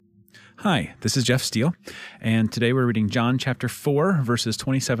Hi, this is Jeff Steele, and today we're reading John chapter 4, verses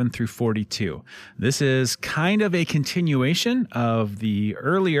 27 through 42. This is kind of a continuation of the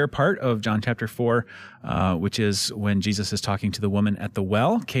earlier part of John chapter 4, which is when Jesus is talking to the woman at the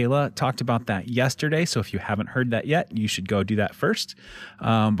well. Kayla talked about that yesterday, so if you haven't heard that yet, you should go do that first.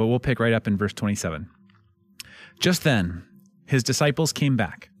 But we'll pick right up in verse 27. Just then, his disciples came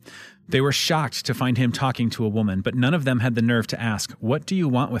back. They were shocked to find him talking to a woman, but none of them had the nerve to ask, "What do you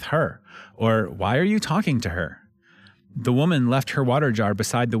want with her?" or "Why are you talking to her?" The woman left her water jar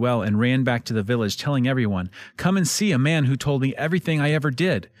beside the well and ran back to the village, telling everyone, "Come and see a man who told me everything I ever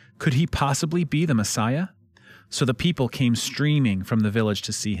did. Could he possibly be the Messiah?" So the people came streaming from the village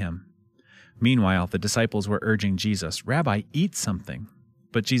to see him. Meanwhile, the disciples were urging Jesus, "Rabbi, eat something."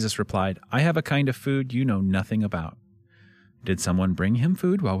 But Jesus replied, "I have a kind of food you know nothing about." "Did someone bring him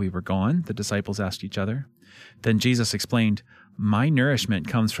food while we were gone?" the disciples asked each other. Then Jesus explained, "My nourishment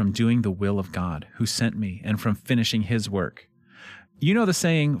comes from doing the will of God, who sent me, and from finishing his work. You know the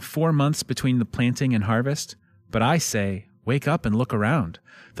saying, 4 months between the planting and harvest? But I say, wake up and look around.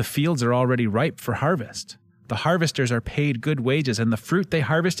 The fields are already ripe for harvest. The harvesters are paid good wages, and the fruit they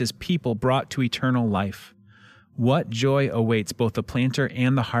harvest is people brought to eternal life. What joy awaits both the planter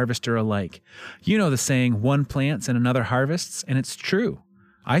and the harvester alike. You know the saying, one plants and another harvests, and it's true.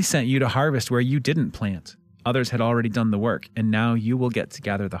 I sent you to harvest where you didn't plant. Others had already done the work, and now you will get to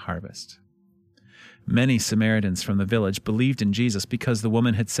gather the harvest." Many Samaritans from the village believed in Jesus because the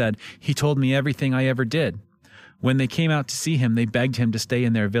woman had said, "He told me everything I ever did." When they came out to see him, they begged him to stay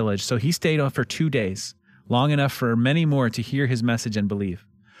in their village, so he stayed for 2 days, long enough for many more to hear his message and believe.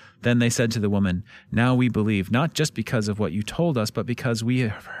 Then they said to the woman, "Now we believe, not just because of what you told us, but because we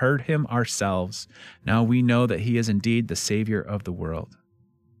have heard him ourselves. Now we know that he is indeed the Savior of the world."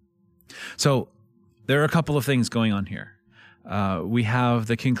 So there are a couple of things going on here. We have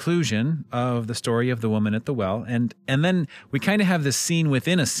the conclusion of the story of the woman at the well, and then we kind of have this scene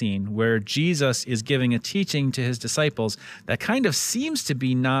within a scene where Jesus is giving a teaching to his disciples that kind of seems to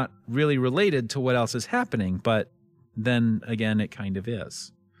be not really related to what else is happening, but then again, it kind of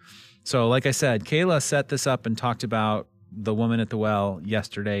is. So like I said, Kayla set this up and talked about the woman at the well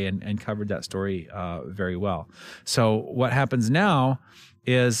yesterday and covered that story very well. So what happens now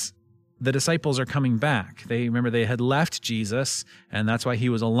is the disciples are coming back. They had left Jesus, and that's why he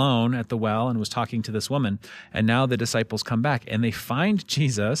was alone at the well and was talking to this woman. And now the disciples come back, and they find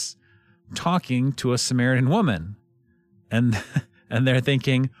Jesus talking to a Samaritan woman. And they're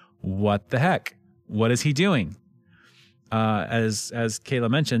thinking, what the heck? What is he doing? As Kayla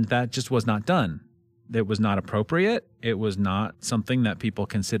mentioned, that just was not done. It was not appropriate. It was not something that people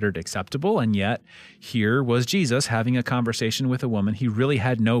considered acceptable. And yet here was Jesus having a conversation with a woman he really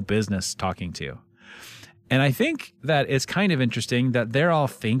had no business talking to. And I think that it's kind of interesting that they're all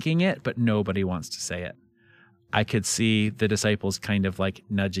thinking it, but nobody wants to say it. I could see the disciples kind of like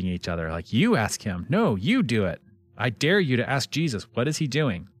nudging each other, like, "You ask him. No, you do it. I dare you to ask Jesus. What is he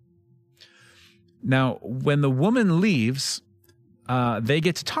doing?" Now, when the woman leaves, they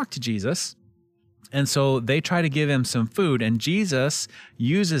get to talk to Jesus, and so they try to give him some food, and Jesus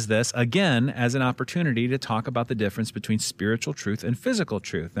uses this, again, as an opportunity to talk about the difference between spiritual truth and physical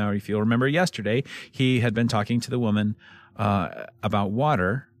truth. Now, if you'll remember yesterday, he had been talking to the woman about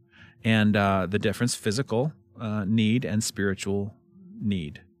water and the difference, physical need and spiritual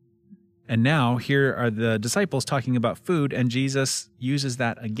need. And now here are the disciples talking about food, and Jesus uses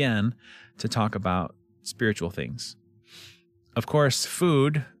that again to talk about spiritual things. Of course,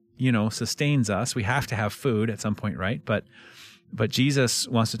 food, sustains us. We have to have food at some point, right? But Jesus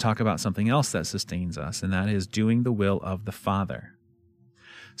wants to talk about something else that sustains us, and that is doing the will of the Father.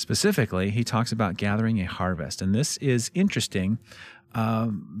 Specifically, he talks about gathering a harvest. And this is interesting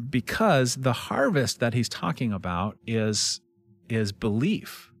because the harvest that he's talking about is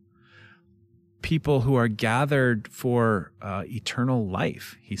belief. People who are gathered for eternal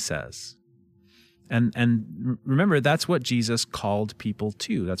life, he says. And remember, that's what Jesus called people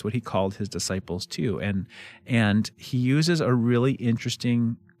to. That's what he called his disciples to. And he uses a really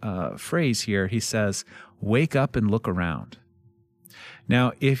interesting phrase here. He says, "Wake up and look around."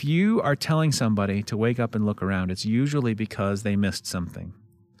 Now, if you are telling somebody to wake up and look around, it's usually because they missed something.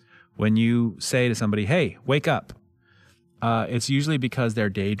 When you say to somebody, "Hey, wake up," it's usually because they're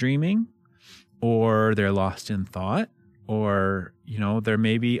daydreaming, or they're lost in thought, or, they're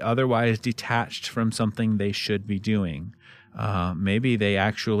maybe otherwise detached from something they should be doing. Maybe they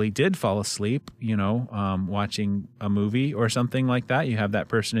actually did fall asleep, watching a movie or something like that. You have that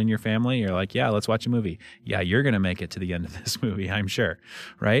person in your family. You're like, "Yeah, let's watch a movie." Yeah, you're going to make it to the end of this movie, I'm sure,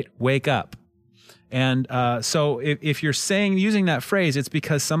 right? Wake up. And so if you're using that phrase, it's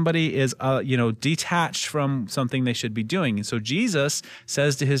because somebody is, detached from something they should be doing. And so Jesus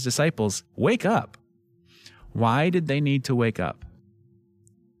says to his disciples, wake up. Why did they need to wake up?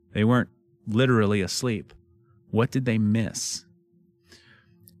 They weren't literally asleep. What did they miss?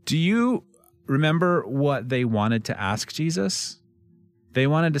 Do you remember what they wanted to ask Jesus? They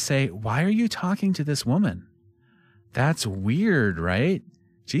wanted to say, why are you talking to this woman? That's weird, right?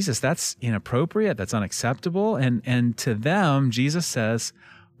 Jesus, that's inappropriate. That's unacceptable. And to them, Jesus says,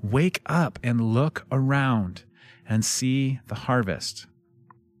 wake up and look around and see the harvest.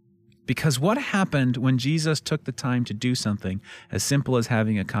 Because what happened when Jesus took the time to do something as simple as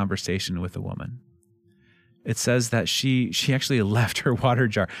having a conversation with a woman? It says that she actually left her water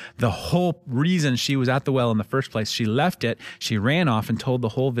jar. The whole reason she was at the well in the first place, she left it. She ran off and told the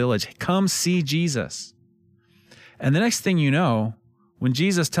whole village, come see Jesus. And the next thing you know, when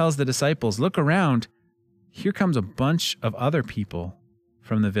Jesus tells the disciples, look around, here comes a bunch of other people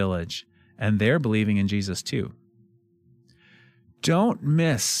from the village, and they're believing in Jesus too. Don't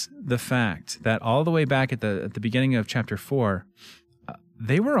miss the fact that all the way back at the beginning of chapter 4,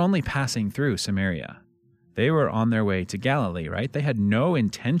 they were only passing through Samaria. They were on their way to Galilee, right? They had no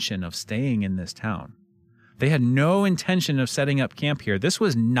intention of staying in this town. They had no intention of setting up camp here. This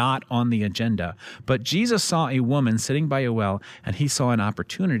was not on the agenda. But Jesus saw a woman sitting by a well, and he saw an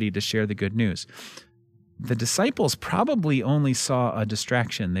opportunity to share the good news. The disciples probably only saw a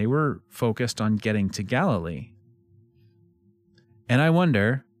distraction. They were focused on getting to Galilee. And I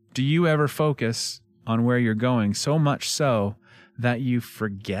wonder, do you ever focus on where you're going so much so that you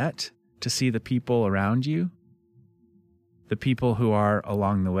forget to see the people around you, the people who are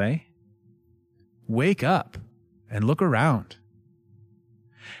along the way? Wake up and look around.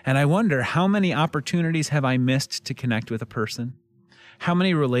 And I wonder, how many opportunities have I missed to connect with a person? How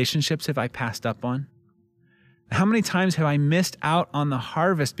many relationships have I passed up on? How many times have I missed out on the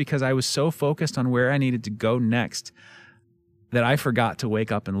harvest because I was so focused on where I needed to go next that I forgot to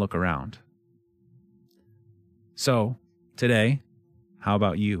wake up and look around? So today, how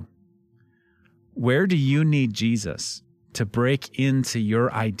about you? Where do you need Jesus to break into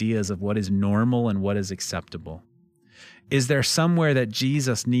your ideas of what is normal and what is acceptable? Is there somewhere that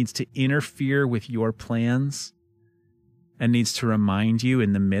Jesus needs to interfere with your plans and needs to remind you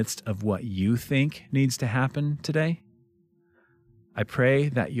in the midst of what you think needs to happen today? I pray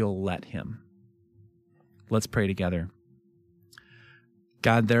that you'll let him. Let's pray together.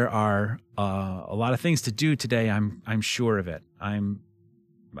 God, there are a lot of things to do today. I'm sure of it.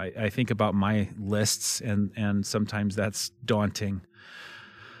 I think about my lists, and sometimes that's daunting.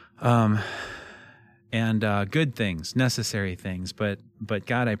 And good things, necessary things. But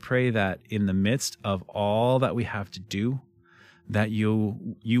God, I pray that in the midst of all that we have to do, that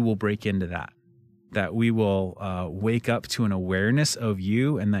you will break into that we will wake up to an awareness of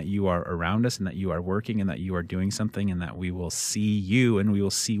you, and that you are around us, and that you are working, and that you are doing something, and that we will see you, and we will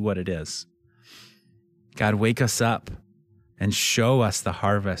see what it is. God, wake us up and show us the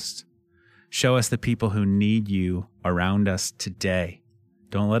harvest. Show us the people who need you around us today.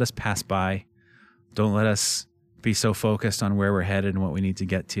 Don't let us pass by. Don't let us be so focused on where we're headed and what we need to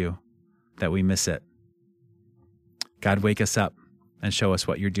get to that we miss it. God, wake us up and show us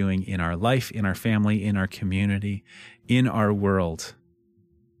what you're doing in our life, in our family, in our community, in our world.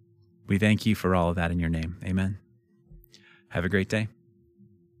 We thank you for all of that in your name. Amen. Have a great day.